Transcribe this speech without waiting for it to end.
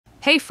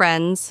Hey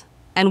friends,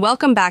 and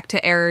welcome back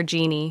to Error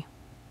Genie.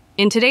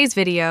 In today's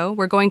video,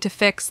 we're going to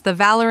fix the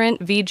Valorant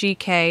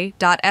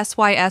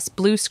VGK.SYS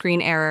Blue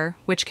screen error,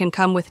 which can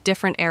come with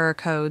different error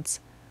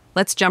codes.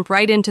 Let's jump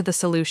right into the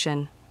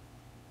solution.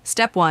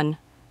 Step 1.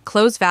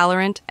 Close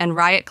Valorant and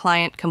Riot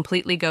Client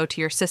completely go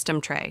to your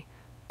system tray,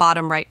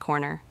 bottom right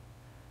corner.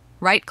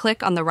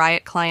 Right-click on the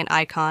Riot Client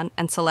icon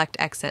and select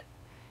Exit.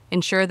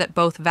 Ensure that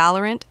both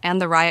Valorant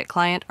and the Riot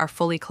Client are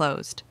fully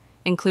closed,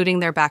 including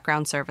their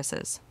background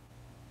services.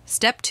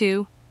 Step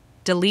 2.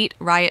 Delete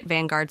Riot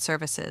Vanguard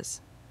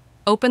services.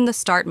 Open the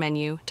Start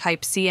menu,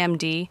 type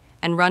CMD,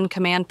 and run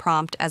Command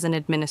Prompt as an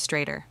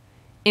administrator.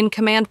 In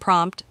Command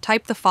Prompt,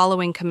 type the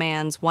following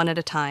commands one at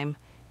a time: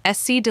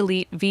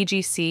 scdelete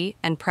VGC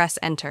and press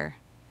Enter.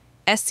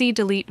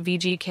 scdelete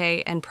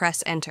VGK and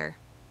press Enter.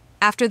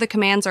 After the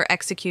commands are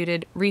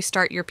executed,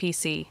 restart your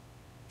PC.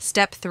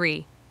 Step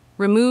 3.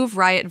 Remove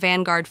Riot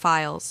Vanguard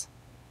files.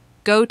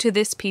 Go to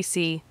this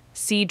PC,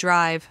 C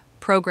Drive,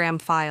 Program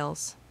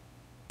Files.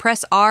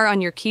 Press R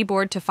on your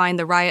keyboard to find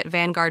the Riot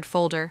Vanguard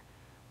folder.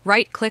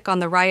 Right-click on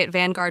the Riot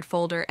Vanguard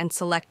folder and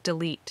select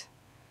Delete.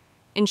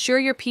 Ensure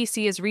your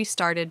PC is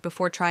restarted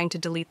before trying to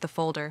delete the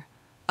folder.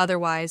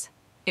 Otherwise,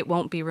 it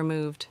won't be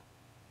removed.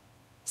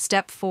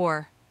 Step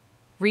 4.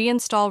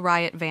 Reinstall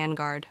Riot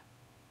Vanguard.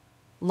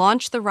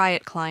 Launch the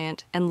Riot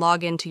Client and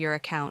log into your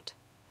account.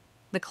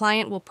 The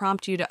client will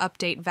prompt you to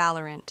update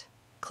Valorant.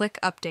 Click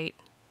Update.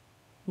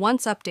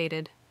 Once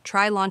updated,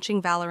 try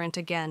launching Valorant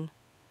again.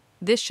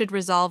 This should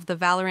resolve the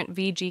Valorant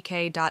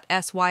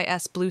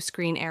VGK.SYS Blue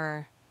screen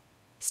error.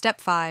 Step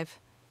 5.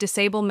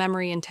 Disable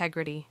memory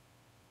integrity.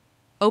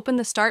 Open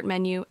the Start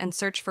menu and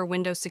search for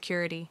Windows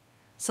Security.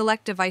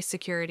 Select Device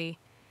Security.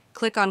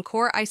 Click on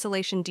Core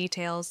Isolation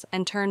Details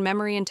and turn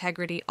memory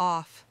integrity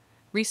off.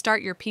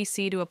 Restart your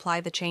PC to apply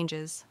the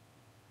changes.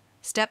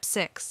 Step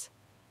 6.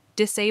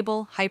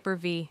 Disable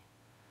HyperV.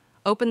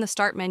 Open the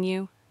Start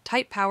menu,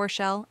 type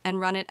PowerShell, and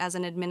run it as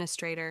an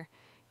administrator.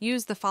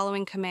 Use the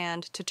following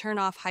command to turn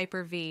off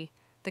HyperV.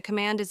 The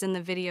command is in the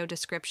video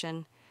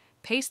description.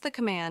 Paste the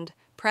command,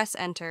 press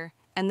Enter,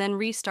 and then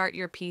restart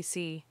your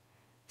PC.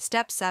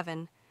 Step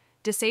 7.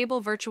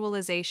 Disable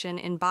Virtualization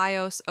in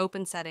BIOS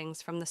Open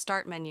Settings from the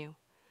Start menu.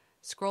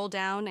 Scroll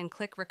down and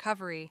click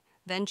Recovery,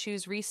 then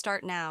choose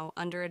Restart Now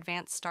under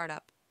Advanced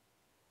Startup.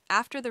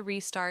 After the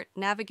restart,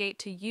 navigate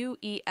to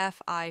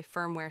UEFI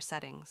Firmware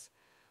Settings.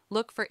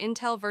 Look for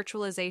Intel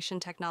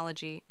Virtualization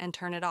Technology and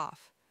turn it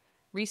off.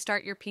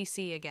 Restart your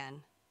PC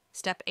again.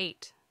 Step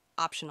 8.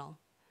 Optional.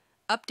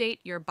 Update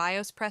your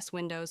BIOS. Press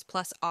Windows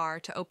plus R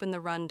to open the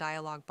Run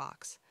dialog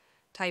box.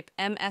 Type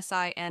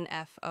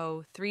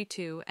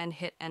MSINFO32 and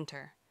hit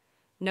Enter.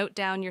 Note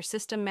down your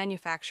system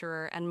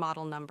manufacturer and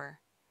model number.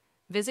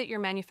 Visit your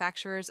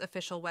manufacturer's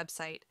official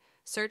website,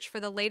 search for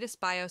the latest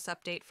BIOS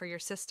update for your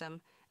system,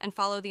 and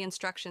follow the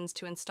instructions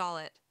to install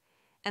it.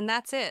 And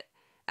that's it!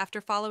 After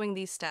following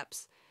these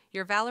steps,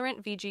 your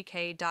Valorant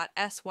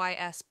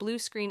VGK.SYS Blue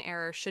screen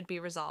error should be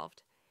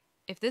resolved.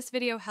 If this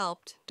video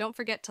helped, don't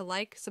forget to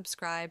like,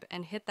 subscribe,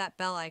 and hit that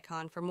bell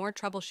icon for more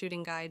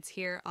troubleshooting guides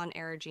here on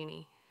Error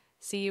Genie.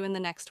 See you in the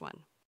next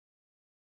one.